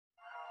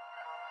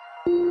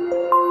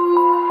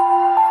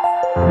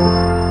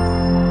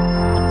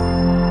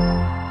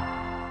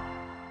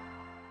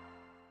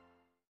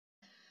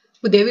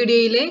പുതിയ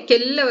വീഡിയോയിലേക്ക്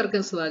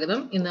എല്ലാവർക്കും സ്വാഗതം.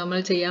 ഇന്ന് നമ്മൾ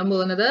ചെയ്യാൻ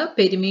പോകുന്നത്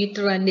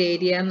പെരിമീറ്റർ ആൻഡ്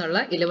ഏരിയ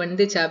എന്നുള്ള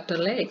 11th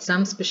ചാപ്റ്ററിലെ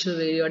എക്സാം സ്പെഷ്യൽ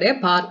വീഡിയോയുടെ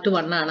പാർട്ട്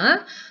 1 ആണ്.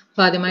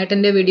 അപ്പോൾ ആദ്യമായിട്ട്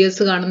എൻ്റെ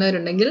വീഡിയോസ്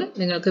കാണുന്നവരുണ്ടെങ്കിൽ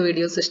നിങ്ങൾക്ക്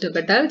വീഡിയോസ്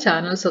ഇഷ്ടപ്പെട്ടാൽ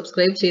ചാനൽ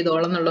സബ്സ്ക്രൈബ് ചെയ്ത്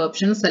ഓൾ എന്നുള്ള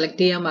ഓപ്ഷൻ സെലക്ട്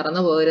ചെയ്യാൻ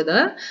മറന്നു പോകരുത്.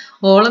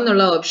 ഓൾ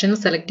എന്നുള്ള ഓപ്ഷൻ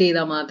സെലക്ട്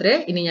ചെയ്താൽ മാത്രമേ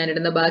ഇനി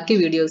ഞാനിടുന്ന ബാക്കി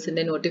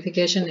വീഡിയോസിൻ്റെ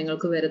നോട്ടിഫിക്കേഷൻ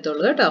നിങ്ങൾക്ക്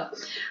വരത്തുള്ളൂ കേട്ടോ.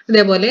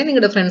 അതേപോലെ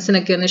നിങ്ങളുടെ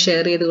ഫ്രണ്ട്സിനൊക്കെ ഒന്ന്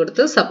ഷെയർ ചെയ്ത്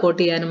കൊടുത്ത് സപ്പോർട്ട്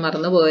ചെയ്യാനും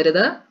മറന്നു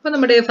പോകരുത്. അപ്പോൾ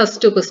നമ്മുടെ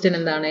ഫസ്റ്റ് ക്വസ്റ്റ്യൻ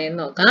എന്താണ് എന്ന്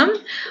നോക്കാം.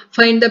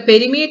 Find the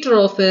perimeter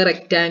of A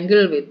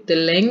rectangle with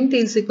length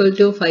is equal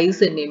to 5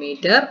 cm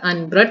and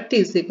breadth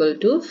is equal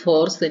to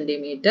 4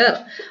 cm.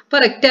 അപ്പോൾ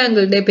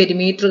റെക്ടാങ്കിളിന്റെ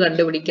പെരിമീറ്റർ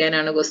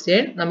കണ്ടുപിടിക്കാനാണ്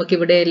ക്വസ്റ്റ്യൻ.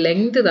 നമുക്കിവിടെ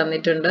ലെങ്ത്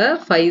തന്നിട്ടുണ്ട്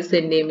 5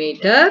 cm,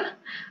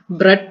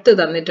 ബ്രെഡ്ത്ത്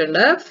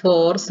തന്നിട്ടുണ്ട്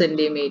 4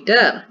 cm.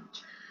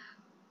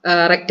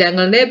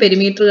 റെക്ടാങ്കിളിന്റെ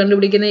പെരിമീറ്റർ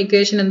കണ്ടുപിടിക്കുന്ന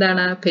ഇക്വേഷൻ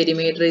എന്താണ്?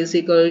 Perimeter is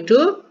equal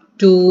to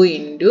 2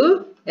 into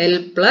L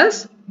plus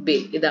B.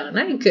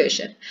 ഇതാണ്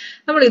equation.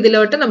 നമ്മൾ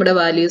ഇതിലോട്ട് നമ്മുടെ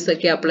വാല്യൂസ്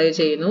ഒക്കെ അപ്ലൈ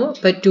ചെയ്യുന്നു.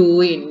 അപ്പോൾ 2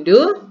 into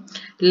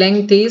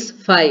length is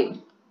 5,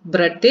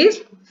 breadth is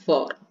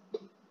 4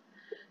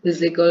 is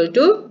equal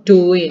to 2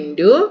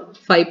 into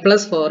 5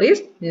 plus 4 is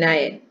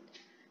 9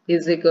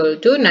 is equal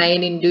to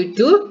 9 into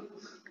 2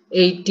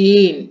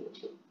 18.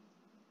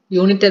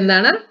 Unit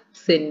എന്താണ്?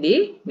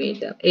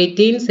 സെന്റിമീറ്റർ.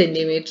 18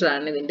 സെന്റിമീറ്റർ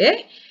ആണ് ഇതിന്റെ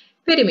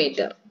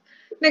perimeter.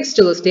 Next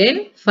question,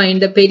 find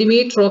the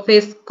perimeter of a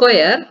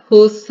square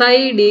whose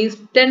side is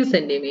 10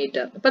 cm.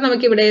 അപ്പോൾ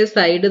നമുക്ക് ഇവിടെ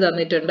side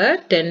തന്നിട്ടുണ്ട്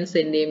 10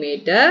 cm.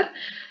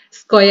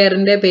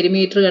 സ്ക്വയറിന്റെ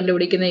perimeter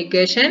കണ്ടുപിടിക്കുന്ന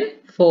equation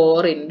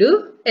 4 into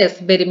S.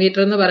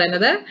 Perimeter എന്ന്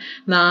പറയുന്നത്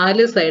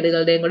 4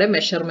 സൈഡുകളുടെയും കൂടെ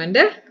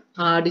മെഷർമെന്റ്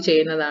ആഡ്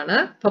ചെയ്യുന്നതാണ്.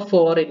 അപ്പോൾ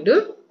 4 into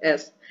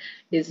S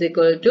is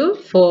equal to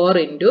 4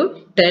 into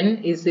 10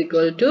 is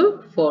equal to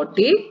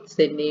 40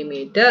 cm.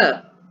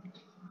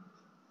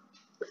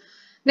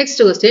 Next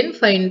question,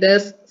 find the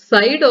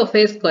side of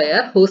a square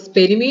whose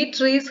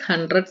perimeter is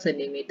 100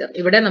 cm.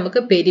 ഇവിടെ നമുക്ക്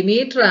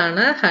പെരിമീറ്റർ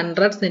ആണ്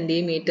 100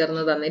 cm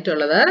എന്ന്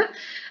തന്നിട്ടുള്ളത്.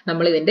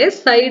 നമ്മൾ ഇതിന്റെ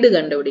സൈഡ്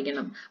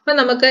കണ്ടുപിടിക്കണം. അപ്പോൾ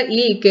നമുക്ക് ഈ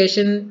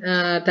ഇക്വേഷൻ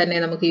തന്നെ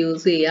നമുക്ക്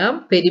യൂസ് ചെയ്യാം.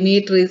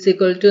 പെരിമീറ്റർ ഈസ്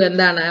ഈക്വൽ ടു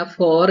എന്താണ്?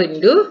 4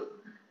 into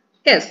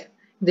S.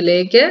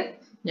 ഇതിലേക്ക്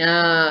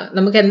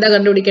നമുക്ക് എന്താ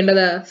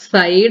കണ്ടുപിടിക്കേണ്ടത്?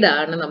 സൈഡ്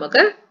ആണ്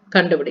നമുക്ക്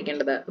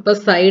കണ്ടുപിടിക്കേണ്ടത്. അപ്പോൾ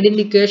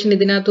സൈഡിന്റെ ഇക്വേഷൻ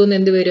ഇതിനകത്തുനിന്ന്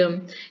എന്ത് വരും?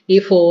 ഈ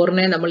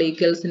 4നെ നമ്മൾ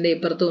ഈക്വൽസിന്റെ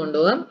ഇപ്പുറത്ത്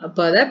കൊണ്ടുപോകാം.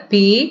 അപ്പോൾ അത്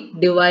P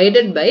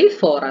ഡിവൈഡഡ് ബൈ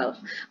 4 ആവും.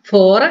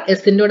 4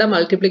 എസിന്റെ കൂടെ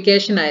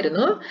മൾട്ടിപ്ലിക്കേഷൻ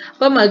ആയിരുന്നു.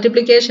 അപ്പോൾ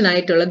മൾട്ടിപ്ലിക്കേഷൻ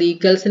ആയിട്ടുള്ളത്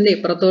ഈക്വൽസിന്റെ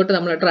ഇപ്പുറത്തോട്ട്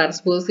നമ്മൾ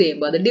ട്രാൻസ്പോസ്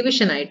ചെയ്യുമ്പോൾ അത്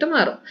ഡിവിഷൻ ആയിട്ട്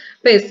മാറും.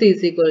 അപ്പോൾ S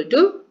is equal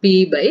to P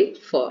by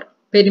 4.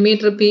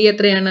 Perimeter P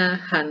എത്രയാണ്?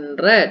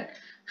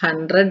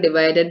 100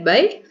 ഡിവൈഡഡ്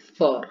ബൈ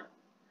 4.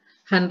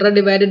 100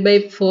 ഡിവൈഡഡ് ബൈ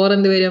 4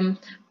 എന്ത് വരും?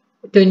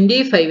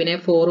 25നെ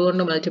 4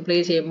 കൊണ്ട് മൾട്ടിപ്ലൈ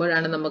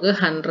ചെയ്യുമ്പോഴാണ് നമുക്ക്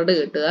 100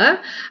 കിട്ടുക.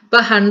 അപ്പൊ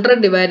 100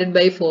 ഡിവൈഡഡ്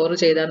ബൈ 4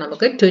 ചെയ്താൽ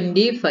നമുക്ക്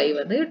 25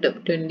 എന്ന് കിട്ടും.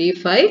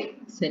 25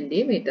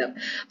 സെന്റിമീറ്റർ.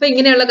 അപ്പൊ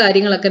ഇങ്ങനെയുള്ള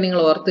കാര്യങ്ങളൊക്കെ നിങ്ങൾ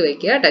ഓർത്ത്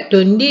വെക്കുക.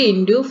 20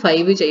 into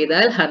 5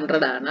 ചെയ്താൽ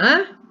 100 ആണ്.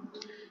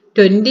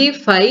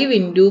 25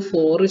 into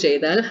 4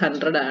 ചെയ്താൽ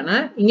 100 ആണ്.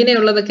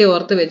 ഇങ്ങനെയുള്ളതൊക്കെ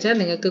ഓർത്ത് വെച്ചാൽ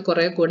നിങ്ങൾക്ക്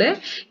കുറെ കൂടെ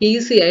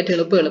ഈസി ആയിട്ട്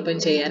എളുപ്പം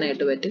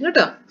ചെയ്യാനായിട്ട് പറ്റും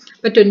കേട്ടോ.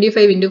 അപ്പൊ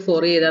 25 into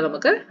 4 ചെയ്താൽ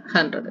നമുക്ക്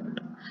 100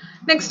 കിട്ടും.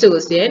 Next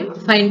question,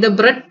 find the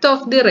breadth of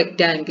the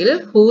rectangle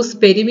whose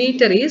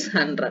perimeter is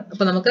 100.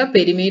 അപ്പോൾ നമുക്ക്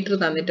പെരിമീറ്റർ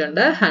തന്നിട്ടുണ്ട്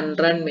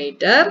 100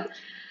 meter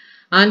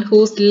and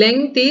whose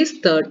length is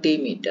 30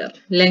 meter.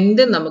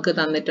 Length നമുക്ക്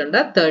തന്നിട്ടുണ്ട്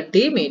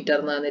 30 meter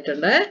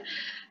തന്നിട്ടുണ്ട്.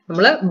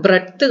 നമ്മൾ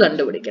breadth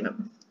കണ്ടുപിടിക്കണം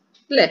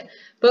അല്ലേ?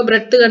 അപ്പോൾ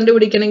breadth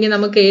കണ്ടുപിടിക്കണമെങ്കിൽ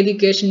നമുക്ക് ഏത്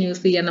ഇക്വേഷൻ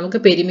യൂസ് ചെയ്യാം?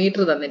 നമുക്ക്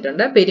പെരിമീറ്റർ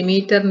തന്നിട്ടുണ്ട്.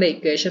 പെരിമീറ്ററിന്റെ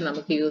ഇക്വേഷൻ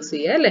നമുക്ക് യൂസ്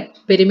ചെയ്യാം അല്ലേ?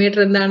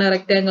 പെരിമീറ്റർ എന്താണ്?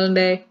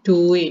 റെക്ടാങ്കിളിന്റെ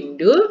 2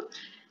 into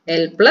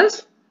L plus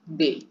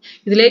B.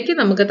 ഇതിലേക്ക്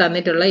നമുക്ക്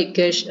തന്നിട്ടുള്ള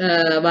ഇക്വേഷൻ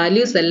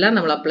വാല്യൂസ് എല്ലാം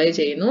നമ്മൾ അപ്ലൈ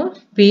ചെയ്യുന്നു.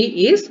 P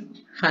is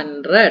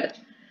 100.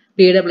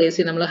 Pയുടെ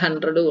പ്ലേസിൽ നമ്മൾ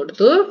 100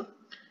 കൊടുത്തു.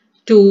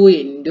 2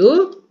 into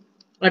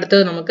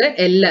അടുത്തത് നമുക്ക്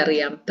L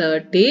അറിയാം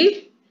 30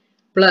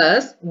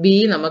 plus B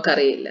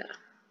നമുക്കറിയില്ല.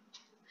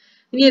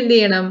 ഇനി എന്ത്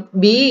ചെയ്യണം?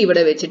 B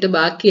ഇവിടെ വെച്ചിട്ട്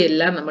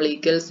ബാക്കിയെല്ലാം നമ്മൾ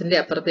ഈക്വൽസിന്റെ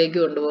അപ്പുറത്തേക്ക്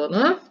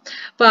കൊണ്ടുപോകുന്നു.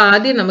 അപ്പൊ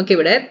ആദ്യം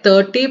നമുക്കിവിടെ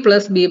 30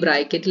 plus B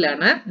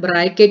ബ്രാക്കറ്റിലാണ്.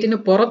 ബ്രാക്കറ്റിന്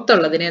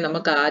പുറത്തുള്ളതിനെ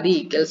നമുക്ക് ആദ്യം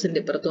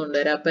ഈക്വൽസിന്റെ ഇപ്പുറത്ത്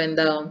കൊണ്ടുവരാം. അപ്പൊ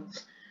എന്താവും?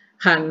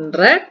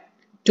 100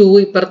 2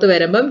 ഇപ്പുറത്ത്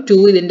വരുമ്പം 2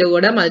 ഇതിന്റെ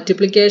കൂടെ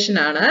മൾട്ടിപ്ലിക്കേഷൻ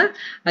ആണ്.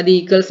 അത്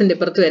ഈക്വൽസിന്റെ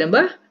ഇപ്പുറത്ത്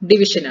വരുമ്പോൾ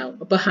ഡിവിഷൻ ആവും.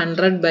 അപ്പൊ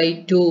 100 by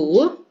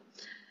 2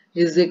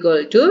 is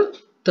equal to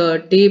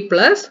 30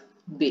 plus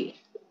B.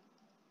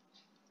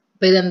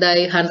 അപ്പൊ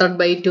ഇതെന്തായി? 100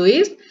 by 2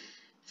 is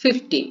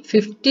 50.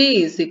 50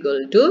 is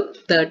equal to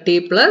 30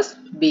 plus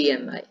B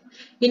എന്നായി.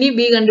 ഇനി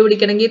B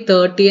കണ്ടുപിടിക്കണമെങ്കിൽ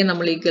 30യെ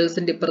നമ്മൾ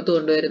ഈക്വൽസിന്റെ ഇപ്പുറത്ത്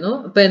കൊണ്ടുവരുന്നു.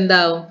 അപ്പൊ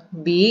എന്താവും?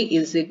 B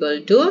is equal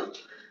to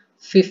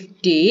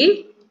 50.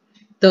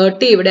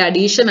 30 ഇവിടെ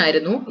അഡീഷൻ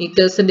ആയിരുന്നു.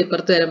 ഈക്വൽസിന്റെ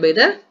ഇപ്പുറത്ത് വരുമ്പോൾ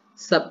ഇത്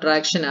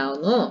സബ്ട്രാക്ഷൻ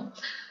ആവുന്നു.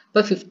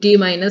 അപ്പൊ 50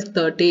 minus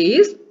 30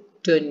 is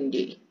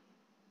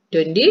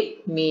 20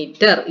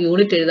 മീറ്റർ.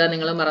 യൂണിറ്റ് എഴുതാൻ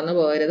നിങ്ങൾ മറന്നു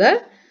പോകരുത്.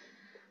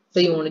 അപ്പൊ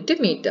യൂണിറ്റ്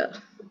മീറ്റർ.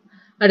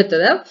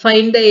 അടുത്തത്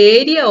find the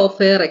area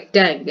of A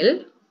rectangle.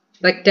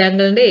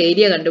 റെക്ടാങ്കിളിന്റെ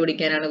area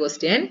കണ്ടുപിടിക്കാനാണ്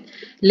question.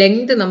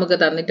 Length നമുക്ക്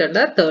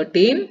തന്നിട്ടുണ്ട്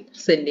 13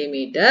 cm.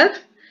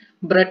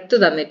 ബ്രെഡ്ത്ത്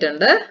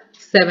തന്നിട്ടുണ്ട്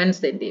 7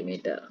 cm.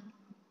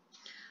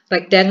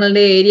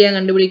 റെക്ടാങ്കിളിന്റെ ഏരിയ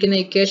കണ്ടുപിടിക്കുന്ന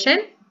equation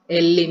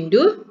L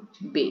into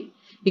B.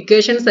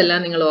 Equations എല്ലാം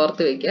നിങ്ങൾ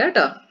ഓർത്ത് വെക്കുക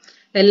കേട്ടോ.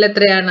 L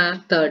എത്രയാണ്?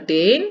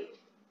 13.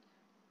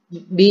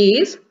 B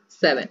is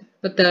 7.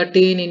 So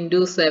 13 into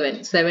 7.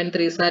 7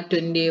 3s are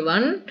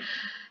 21.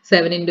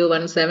 7 into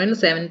 1 7.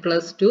 7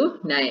 plus 2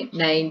 9.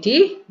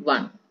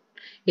 91.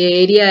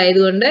 Area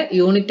ആയതുകൊണ്ട്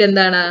യൂണിറ്റ്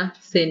എന്താണ്?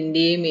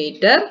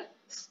 സെന്റിമീറ്റർ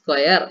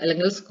സ്ക്വയർ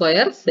അല്ലെങ്കിൽ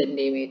square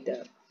centimetre.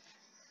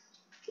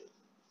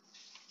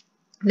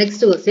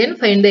 Next question,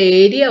 find the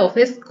area of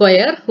a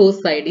square whose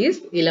side is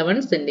 11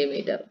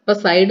 centimeter. അപ്പോൾ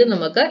സൈഡ്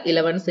നമുക്ക്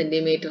 11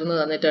 centimeter എന്ന്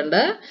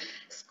തന്നിട്ടുണ്ട്.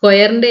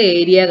 സ്ക്വയറിന്റെ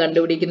ഏരിയ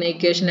കണ്ടുപിടിക്കുന്ന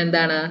ഇക്വേഷൻ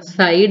എന്താണ്?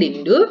 Side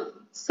into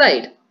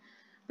side.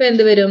 അപ്പോൾ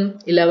എന്ത് വരും?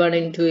 11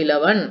 into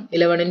 11.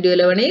 11 into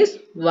 11 is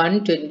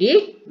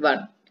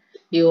 121.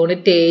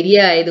 Unit area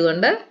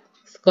ആയതുകൊണ്ട്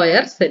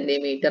സ്ക്വയർ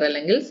സെന്റിമീറ്റർ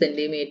അല്ലെങ്കിൽ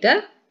centimetre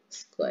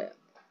square.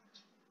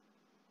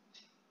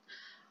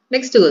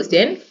 Next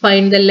question,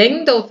 find the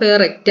length of a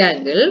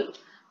rectangle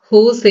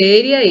whose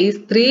area is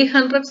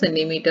 300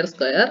 centimeter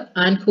square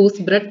and whose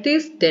breadth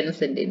is 10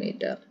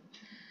 centimeter.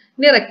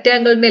 ഇനി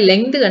റെക്ടാങ്കിളിന്റെ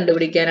length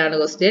കണ്ടുപിടിക്കാനാണ്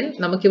question.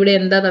 നമുക്കിവിടെ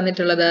എന്താ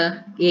തന്നിട്ടുള്ളത്?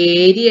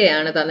 Area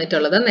ആണ്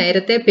തന്നിട്ടുള്ളത്.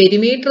 നേരത്തെ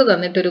പെരിമീറ്റർ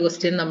തന്നിട്ടൊരു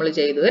ക്വസ്റ്റ്യൻ നമ്മൾ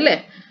ചെയ്തു അല്ലേ?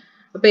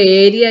 അപ്പൊ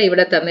ഏരിയ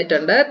ഇവിടെ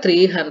തന്നിട്ടുണ്ട്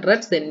 300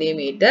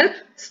 സെന്റിമീറ്റർ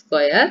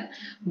സ്ക്വയർ,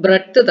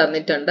 ബ്രെഡ്ത്ത്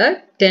തന്നിട്ടുണ്ട്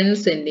 10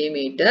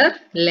 സെന്റിമീറ്റർ.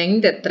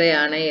 ലെങ്ത്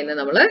എത്രയാണ് എന്ന്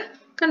നമ്മൾ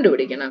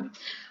കണ്ടുപിടിക്കണം.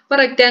 അപ്പോൾ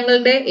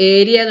റെക്ടാങ്കിളിന്റെ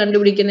ഏരിയ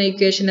കണ്ടുപിടിക്കുന്ന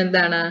ഇക്വേഷൻ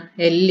എന്താണ്?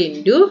 L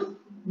into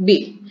B.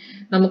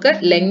 നമുക്ക്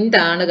ലെങ്ത്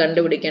ആണ്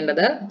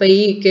കണ്ടുപിടിക്കേണ്ടത്. അപ്പൊ ഈ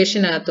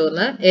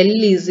ഇക്വേഷനകത്തുനിന്ന് L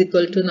is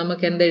equal to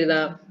നമുക്ക്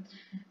എന്തെഴുതാം?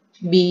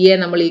 B യെ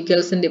നമ്മൾ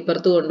ഈക്വൽസിന്റെ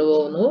ഇപ്പുറത്ത്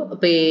കൊണ്ടുപോകുന്നു.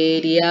 അപ്പൊ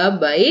ഏരിയ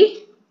ബൈ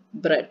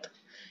ബ്രെഡ്ത്ത്.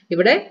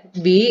 ഇവിടെ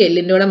B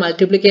Lന്റെ കൂടെ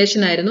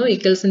മൾട്ടിപ്ലിക്കേഷൻ ആയിരുന്നു.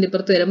 ഈക്വൽസിന്റെ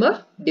ഇപ്പുറത്ത് വരുമ്പോൾ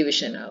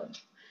ഡിവിഷൻ ആവും.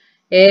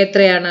 A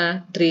എത്രയാണ്?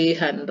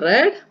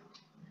 300.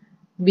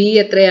 B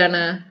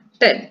എത്രയാണ്?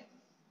 10.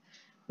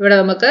 ഇവിടെ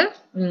നമുക്ക്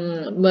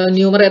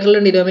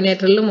ന്യൂമറേറ്ററിലും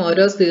ഡിനോമിനേറ്ററിലും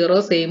ഓരോ 0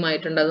 സെയിം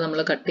ആയിട്ടുണ്ട്. അത് നമ്മൾ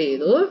കട്ട്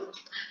ചെയ്തു.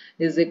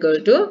 ഇസ് ഈക്വൽ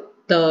ടു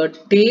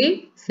 30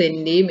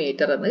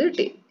 സെന്റിമീറ്റർ എന്ന്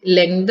കിട്ടി.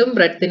 ലെങ്തും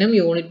ബ്രെഡ്ത്തിനും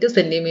യൂണിറ്റ്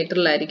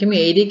സെന്റിമീറ്ററിലായിരിക്കും.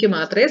 ഏരിയക്ക്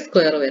മാത്രമേ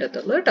സ്ക്വയർ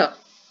വരത്തുള്ളൂ കേട്ടോ.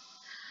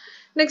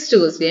 Next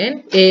question,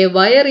 A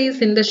wire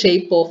is in the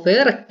shape of A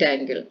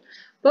rectangle.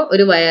 അപ്പോൾ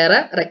ഒരു വയർ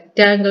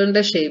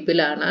റെക്ടാങ്കിളിന്റെ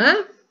ഷേപ്പിലാണ്.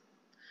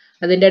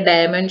 അതിന്റെ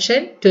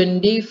ഡയമെൻഷൻ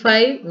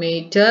 25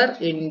 മീറ്റർ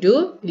ഇൻറ്റു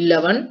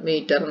 11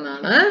 മീറ്റർ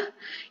എന്നാണ്.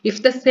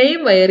 If the same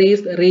wire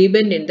is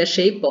റീബെൻഡ് in the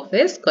shape of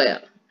A square.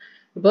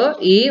 അപ്പോൾ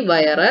ഈ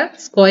വയറ്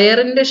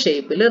സ്ക്വയറിന്റെ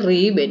ഷേപ്പിൽ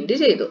റീബെൻഡ്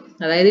ചെയ്തു.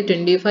 അതായത്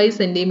 25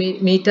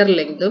 സെന്റിമീറ്റർ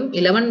ലെങ്തും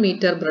 11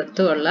 മീറ്റർ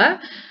ബ്രെഡ്ത്തും ഉള്ള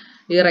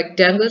ഈ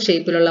റെക്ടാങ്കിൾ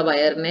ഷേപ്പിലുള്ള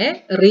വയറിനെ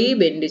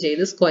റീബെൻഡ്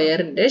ചെയ്ത്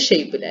സ്ക്വയറിന്റെ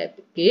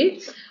ഷേപ്പിലാക്കി.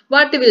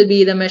 What will be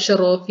the measure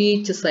of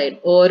each side?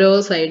 ഓരോ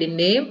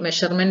സൈഡിന്റെയും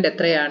മെഷർമെന്റ്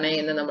എത്രയാണ്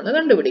എന്ന് നമ്മൾ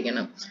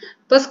കണ്ടുപിടിക്കണം.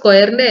 അപ്പൊ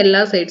സ്ക്വയറിന്റെ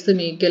എല്ലാ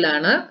സൈഡ്സും ഈക്വൽ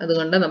ആണ്.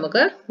 അതുകൊണ്ട്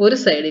നമുക്ക് ഒരു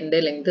സൈഡിന്റെ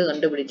ലെങ്ത്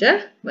കണ്ടുപിടിച്ചാൽ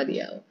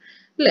മതിയാവും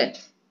അല്ലേ?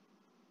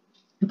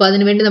 അപ്പൊ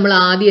അതിനുവേണ്ടി നമ്മൾ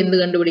ആദ്യം എന്ത്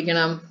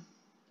കണ്ടുപിടിക്കണം?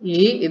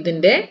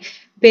 ഇതിന്റെ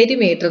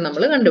പെരിമീറ്റർ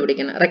നമ്മൾ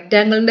കണ്ടുപിടിക്കണം.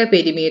 റെക്ടാങ്കിളിന്റെ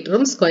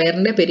പെരിമീറ്ററും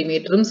സ്ക്വയറിന്റെ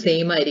പെരിമീറ്ററും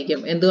സെയിം ആയിരിക്കും.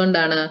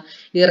 എന്തുകൊണ്ടാണ്?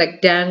 ഈ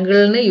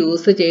റെക്ടാങ്കിളിന്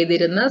യൂസ്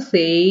ചെയ്തിരുന്ന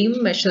സെയിം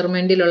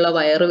മെഷർമെന്റിലുള്ള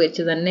വയർ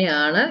വെച്ച്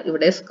തന്നെയാണ്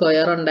ഇവിടെ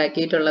സ്ക്വയർ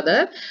ഉണ്ടാക്കിയിട്ടുള്ളത്.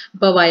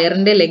 അപ്പൊ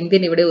വയറിന്റെ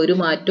ലെങ്തിന് ഇവിടെ ഒരു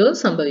മാറ്റവും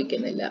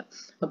സംഭവിക്കുന്നില്ല.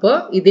 അപ്പോൾ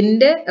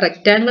ഇതിന്റെ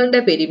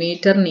റെക്ടാങ്കിളിന്റെ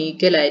പെരിമീറ്ററിന്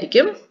ഈക്വൽ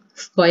ആയിരിക്കും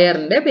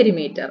സ്ക്വയറിന്റെ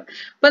പെരിമീറ്റർ.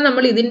 അപ്പൊ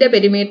നമ്മൾ ഇതിന്റെ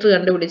പെരിമീറ്റർ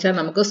കണ്ടുപിടിച്ചാൽ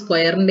നമുക്ക്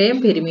സ്ക്വയറിന്റെയും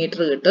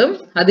പെരിമീറ്റർ കിട്ടും.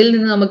 അതിൽ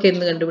നിന്ന് നമുക്ക്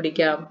എന്ത്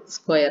കണ്ടുപിടിക്കാം?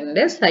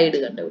 സ്ക്വയറിന്റെ സൈഡ്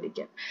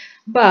കണ്ടുപിടിക്കാം.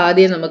 അപ്പൊ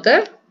ആദ്യം നമുക്ക്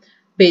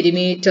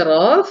perimeter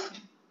of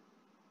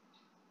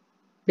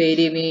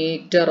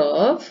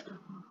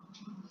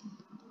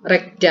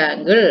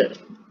rectangle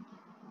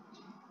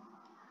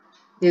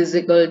is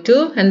equal to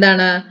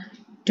എന്താണ്?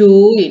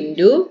 2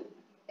 into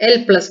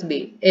L plus B.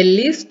 L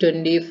is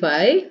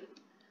 25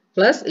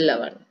 plus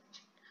 11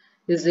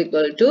 is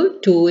equal to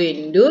 2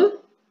 into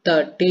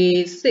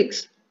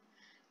 36.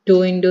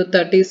 2 into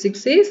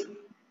 36 is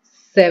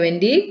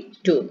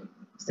 72.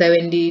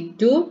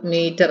 72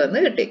 meter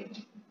എന്ന് കിട്ടി.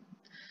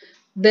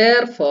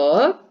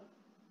 Therefore,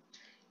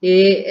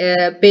 a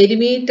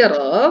perimeter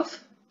of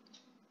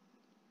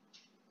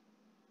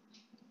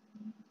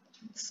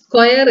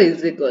square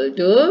is equal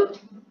to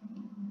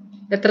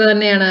എത്ര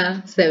തന്നെയാണ്?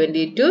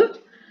 72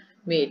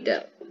 meter.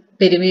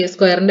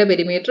 സ്ക്വയറിന്റെ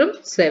പെരിമീറ്ററും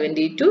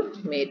 72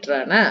 മീറ്റർ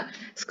ആണ്.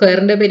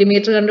 സ്ക്വയറിന്റെ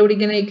പെരിമീറ്റർ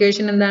കണ്ടുപിടിക്കുന്ന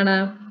equation എന്താണ്?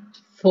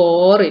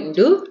 4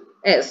 into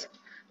S.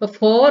 അപ്പൊ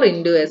 4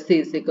 into S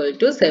is equal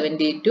to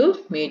 72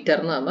 metre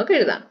എന്ന് നമുക്ക്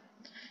എഴുതാം.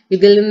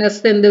 ഇതിൽ നിന്ന് S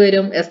എന്ത്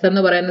വരും? S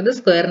എന്ന് പറയുന്നത്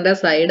സ്ക്വയറിന്റെ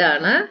സൈഡ്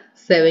ആണ്.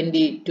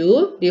 72.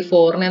 ഈ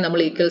 4നെ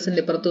നമ്മൾ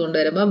ഈക്വൽസിന്റെ ഇപ്പുറത്ത്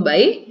കൊണ്ടുവരുമ്പോൾ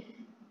by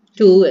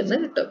 2 എന്ന്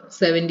കിട്ടും.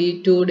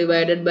 72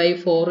 divided by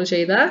 4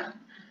 ചെയ്താൽ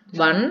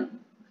 1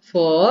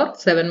 4.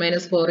 7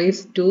 minus 4 is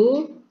 2.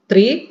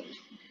 3.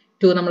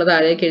 2 നമ്മൾ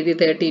താഴേക്ക് എഴുതി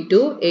 32.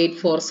 8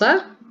 4s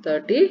are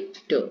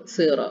 32.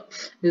 0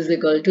 is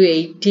equal to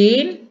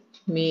 18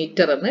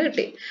 metre എന്ന്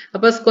കിട്ടി.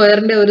 അപ്പൊ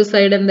സ്ക്വയറിന്റെ ഒരു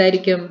സൈഡ്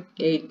എന്തായിരിക്കും?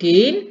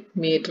 18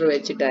 മീറ്റർ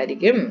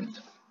വെച്ചിട്ടായിരിക്കും.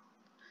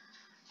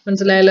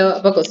 മനസ്സിലായല്ലോ?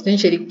 അപ്പൊ ക്വസ്റ്റ്യൻ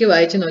ശരിക്കും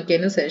വായിച്ചു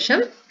നോക്കിയതിനു ശേഷം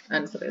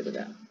ആൻസർ എഴുതുക.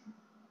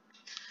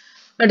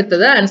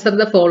 അടുത്തത് answer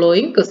the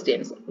following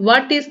questions.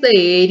 What is the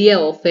area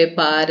of a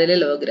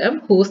parallelogram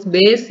whose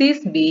base is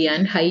b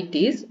and height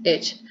is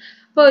h?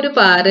 അപ്പോൾ ഒരു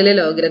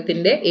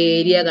പാരലലോഗ്രത്തിന്റെ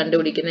ഏരിയ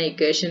കണ്ടുപിടിക്കുന്ന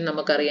ഇക്വേഷൻ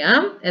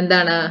നമുക്കറിയാം.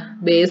 എന്താണ്?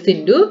 Base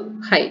into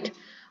height.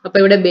 അപ്പൊ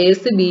ഇവിടെ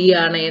ബേസ് ബി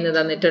ആണ് എന്ന്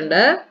തന്നിട്ടുണ്ട്,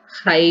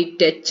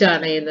 ഹൈറ്റ് എച്ച്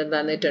ആണ് എന്ന്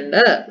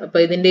തന്നിട്ടുണ്ട്. അപ്പൊ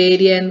ഇതിന്റെ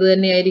ഏരിയ എന്ത്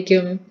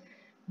തന്നെയായിരിക്കും?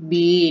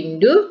 ബി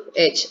ഇൻറ്റു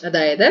എച്ച്,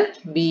 അതായത്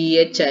ബി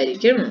എച്ച്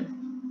ആയിരിക്കും.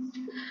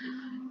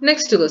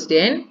 Next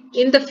question,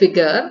 in the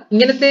figure,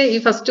 ഇങ്ങനത്തെ ഈ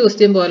ഫസ്റ്റ്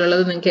ക്വസ്റ്റ്യൻ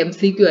പോലുള്ളത് നിങ്ങൾക്ക്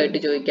MCQ ആയിട്ട്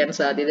ചോദിക്കാൻ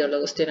സാധ്യതയുള്ള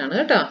ക്വസ്റ്റ്യൻ ആണ്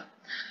കേട്ടോ.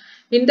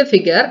 In the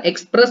figure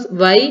express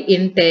y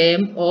in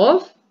term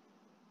of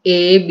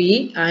A B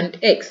and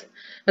X.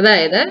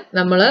 അതായത്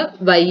നമ്മൾ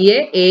വൈയെ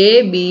എ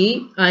ബി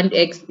ആൻഡ്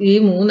എക്സ് ഈ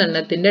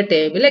മൂന്നെണ്ണത്തിന്റെ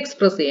ടേമിൽ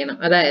എക്സ്പ്രസ് ചെയ്യണം.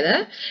 അതായത്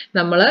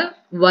നമ്മൾ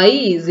y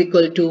ഈസ്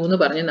ഈക്വൽ ടു എന്ന്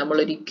പറഞ്ഞ്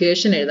നമ്മളൊരു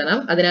ഇക്വേഷൻ എഴുതണം.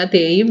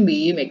 അതിനകത്ത് എയും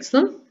ബിയും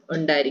എക്സും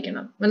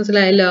ഉണ്ടായിരിക്കണം.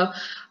 മനസ്സിലായല്ലോ?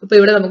 അപ്പൊ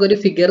ഇവിടെ നമുക്കൊരു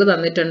ഫിഗർ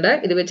തന്നിട്ടുണ്ട്.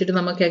 ഇത് വെച്ചിട്ട്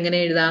നമുക്ക് എങ്ങനെ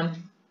എഴുതാം?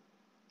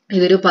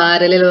 ഇതൊരു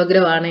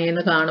പാരലലോഗ്രം ആണ്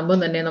എന്ന് കാണുമ്പോൾ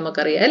തന്നെ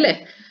നമുക്കറിയാം അല്ലേ?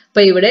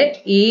 അപ്പൊ ഇവിടെ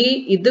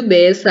ഇത്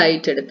ബേസ്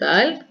ആയിട്ട്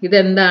എടുത്താൽ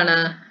ഇതെന്താണ്?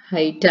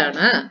 ഹൈറ്റ്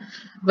ആണ്.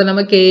 അപ്പൊ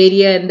നമുക്ക്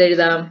area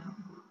എന്തെഴുതാം?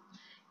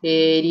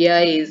 Area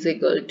is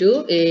equal to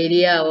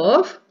area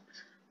of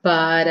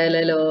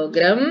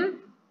parallelogram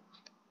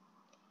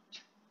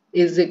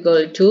is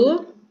equal to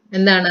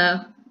എന്താണ്?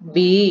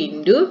 B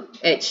into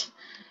H.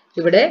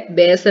 ഇവിടെ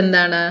ബേസ്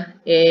എന്താണ്?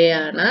 എ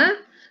ആണ്.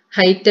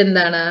 ഹൈറ്റ്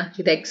എന്താണ്?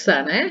 ഇത് എക്സ്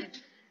ആണ്.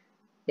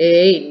 A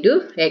into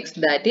X,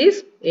 that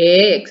is A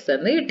X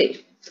എന്ന് കിട്ടി.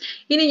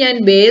 ഇനി ഞാൻ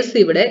ബേസ്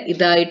ഇവിടെ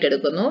ഇതായിട്ട്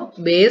എടുക്കുന്നു.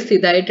 ബേസ്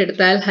ഇതായിട്ട്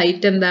എടുത്താൽ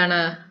ഹൈറ്റ്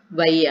എന്താണ്?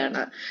 y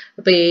ആണ്.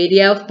 അപ്പൊ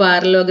ഏരിയ ഓഫ്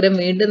പാരലോഗ്രം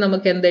വീണ്ടും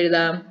നമുക്ക്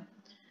എന്തെഴുതാം?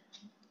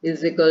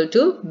 Is equal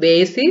to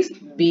base is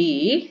B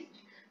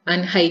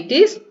and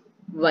height is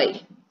y.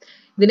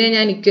 ഇതിനെ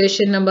ഞാൻ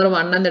ഇക്വേഷൻ നമ്പർ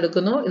 1 എന്ന്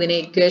എടുക്കുന്നു. ഇതിനെ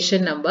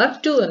ഇക്വേഷൻ നമ്പർ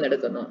 2 എന്ന്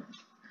എടുക്കുന്നു.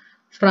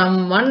 ഫ്രം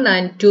 1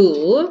 and 2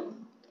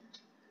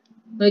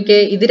 ഓക്കെ,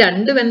 ഇത്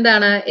രണ്ടും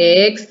എന്താണ്? എ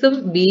എക്സും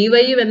ബി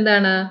വൈയും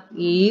എന്താണ്?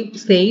 ഈ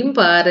സെയിം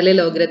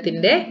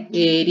പാരലലോഗ്രത്തിന്റെ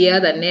ഏരിയ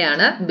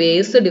തന്നെയാണ്.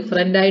 ബേസ്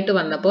ഡിഫറെന്റ് ആയിട്ട്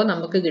വന്നപ്പോൾ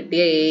നമുക്ക്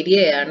കിട്ടിയ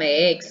ഏരിയയാണ്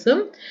എ എക്സും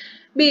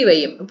ബി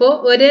വൈയും. അപ്പോൾ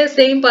ഒരേ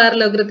സെയിം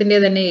പാരലലോഗ്രത്തിന്റെ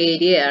തന്നെ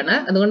ഏരിയയാണ്.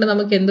 അതുകൊണ്ട്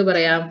നമുക്ക് എന്ത്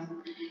പറയാം?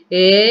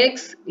 A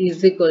X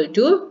is equal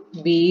to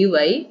B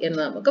Y എന്ന്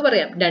നമുക്ക്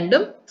പറയാം.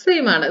 രണ്ടും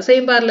സെയിം ആണ്,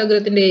 സെയിം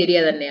പാരലലോഗ്രത്തിന്റെ ഏരിയ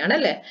തന്നെയാണ്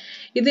അല്ലെ?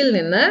 ഇതിൽ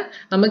നിന്ന്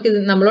നമുക്ക്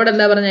നമ്മളോട്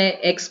എന്താ പറഞ്ഞ?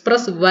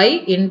 Express y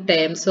in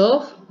terms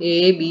of A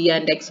B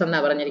and X എന്നാ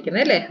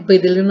പറഞ്ഞിരിക്കുന്നത് അല്ലെ? അപ്പൊ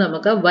ഇതിൽ നിന്ന്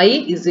നമുക്ക് y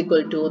ഇസ്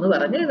ഈക്വൽ ടു എന്ന്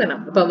പറഞ്ഞ് എഴുതണം.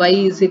 അപ്പൊ y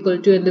ഇസ് ഈക്വൽ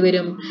ടു എന്ത്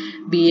വരും?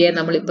 ബി എ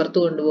നമ്മൾ ഇപ്പുറത്ത്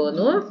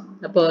കൊണ്ടുപോകുന്നു.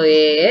 അപ്പൊ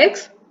എ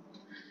എക്സ്,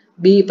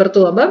 ബി ഇപ്പുറത്ത്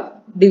പോകുമ്പോൾ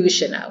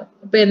ഡിവിഷൻ ആവും.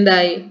 അപ്പൊ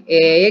എന്തായി?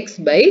 എ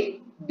എക്സ് ബൈ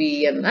ബി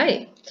എന്നായി.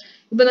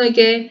 ഇപ്പൊ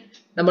നോക്കിയേ,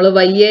 നമ്മൾ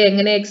y യെ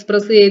എങ്ങനെ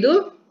എക്സ്പ്രസ് ചെയ്തു?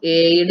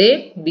 എയുടെയും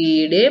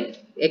ബിയുടെയും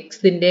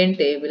എക്സിന്റെയും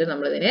ടേബിൾ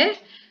നമ്മൾ ഇതിനെ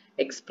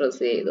എക്സ്പ്രസ്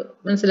ചെയ്തു.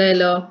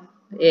 മനസ്സിലായല്ലോ?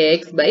 എ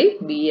എക്സ് ബൈ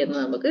ബി എന്ന്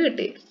നമുക്ക്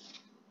കിട്ടി.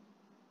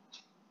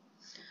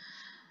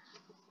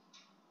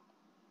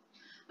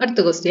 അടുത്ത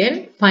question,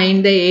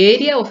 find the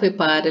area of A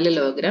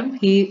parallelogram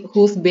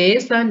whose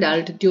base and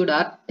altitude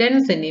are 10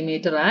 cm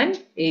and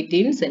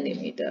 18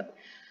 cm.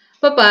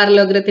 അപ്പൊ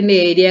പാരലോഗ്രത്തിന്റെ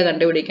ഏരിയ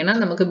കണ്ടുപിടിക്കണം.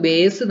 നമുക്ക്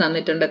ബേസ്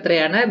തന്നിട്ടുണ്ട്.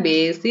 എത്രയാണ്?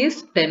 Base is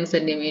 10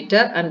 cm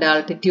and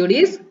altitude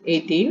is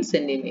 18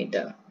 cm.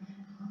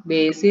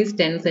 Base is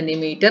 10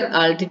 cm,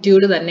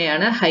 altitude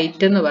തന്നെയാണ്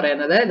ഹൈറ്റ് എന്ന്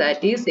പറയുന്നത്,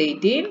 ദാറ്റ് ഈസ്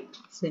 18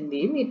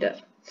 cm.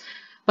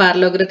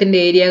 പാരലോഗ്രത്തിന്റെ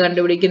ഏരിയ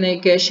കണ്ടുപിടിക്കുന്ന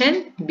equation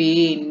B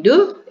into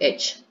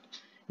H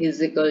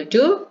is equal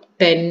to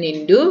 10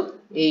 into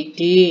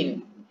 18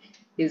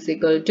 is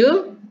equal to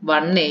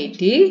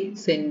 180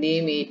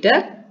 cm².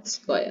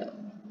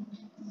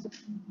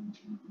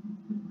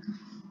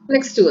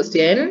 Next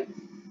question,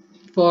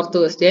 fourth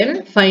question,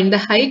 find the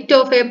height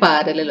of a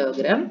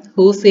parallelogram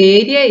whose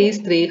area is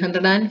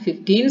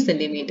 315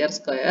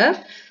 cm²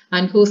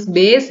 and whose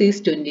base is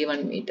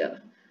 21 meter.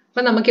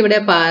 അപ്പോൾ നമുക്ക് ഇവിടെ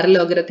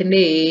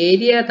പാരലോഗ്രത്തിന്റെ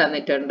area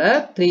തന്നിട്ടുണ്ട്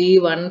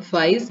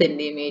 315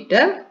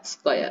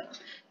 cm².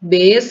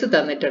 Base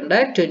തന്നിട്ടുണ്ട്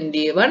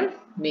 21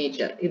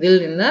 metre. ഇതിൽ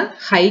നിന്ന്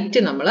height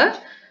നമ്മൾ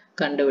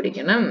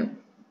കണ്ടുപിടിക്കണം.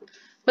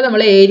 അപ്പോൾ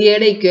നമ്മൾ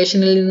ഏരിയയുടെ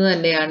ഇക്വേഷനിൽ നിന്ന്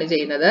തന്നെയാണ്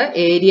ചെയ്യുന്നത്.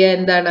 ഏരിയ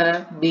എന്താണ്?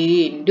 B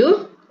into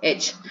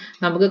H.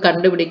 നമുക്ക്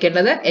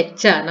കണ്ടുപിടിക്കേണ്ടത്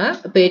എച്ച് ആണ്.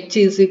 അപ്പൊ എച്ച്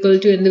ഈസ് ഈക്വൽ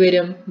ടു എന്ത്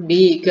വരും? ബി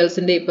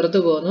ഈക്വൽസിന്റെ ഇപ്പുറത്ത്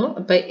പോകുന്നു.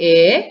 അപ്പൊ എ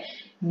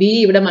ബി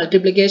ഇവിടെ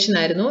മൾട്ടിപ്ലിക്കേഷൻ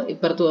ആയിരുന്നു,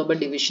 ഇപ്പുറത്ത് പോകുമ്പോൾ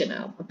ഡിവിഷൻ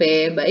ആവും. അപ്പൊ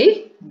A by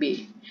B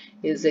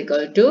is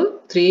equal to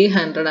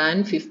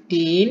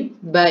 315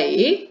 by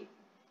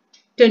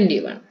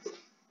 21.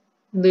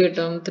 എന്ത്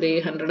കിട്ടും?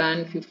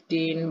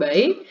 315 ബൈ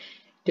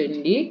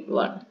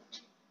 21.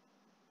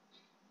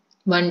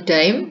 1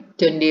 ടൈം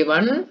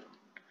 21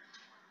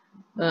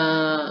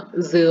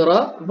 0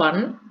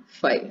 1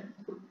 5.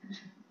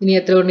 ഇനി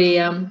എത്ര കൊണ്ട്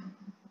ചെയ്യാം?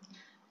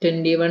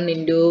 21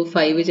 ഇൻറ്റു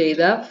 5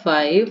 ചെയ്ത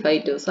 5 5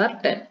 2s are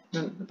 10.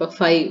 അപ്പൊ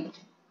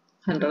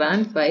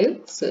 505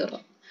 0.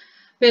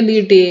 അപ്പൊ എന്ത്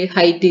കിട്ടി?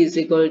 Height is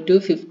equal to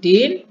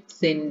 15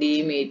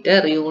 centimetre.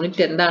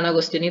 Unit എന്താണോ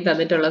ക്വസ്റ്റ്യനിൽ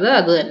തന്നിട്ടുള്ളത്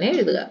അത് തന്നെ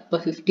എഴുതുക. അപ്പൊ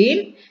 15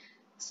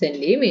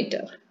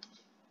 സെന്റിമീറ്റർ.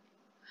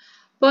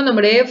 അപ്പോൾ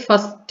നമ്മുടെ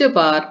ഫസ്റ്റ്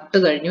പാർട്ട്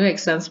കഴിഞ്ഞു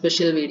എക്സാം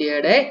സ്പെഷ്യൽ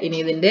വീഡിയോയുടെ. ഇനി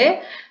ഇതിന്റെ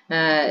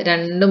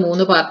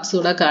 2-3 പാർട്സ്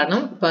കൂടെ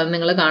കാണും. അപ്പൊ അത്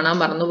നിങ്ങൾ കാണാൻ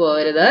മറന്നു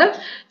പോകരുത്.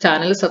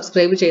 ചാനൽ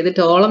സബ്സ്ക്രൈബ്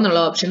ചെയ്തിട്ട് ഓൾ എന്നുള്ള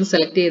ഓപ്ഷൻ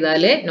സെലക്ട്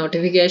ചെയ്താലേ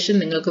നോട്ടിഫിക്കേഷൻ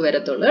നിങ്ങൾക്ക്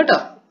വരത്തുള്ളൂ കേട്ടോ.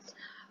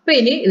 അപ്പൊ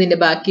ഇനി ഇതിന്റെ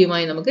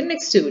ബാക്കിയുമായി നമുക്ക്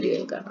നെക്സ്റ്റ്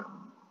വീഡിയോയിൽ കാണാം.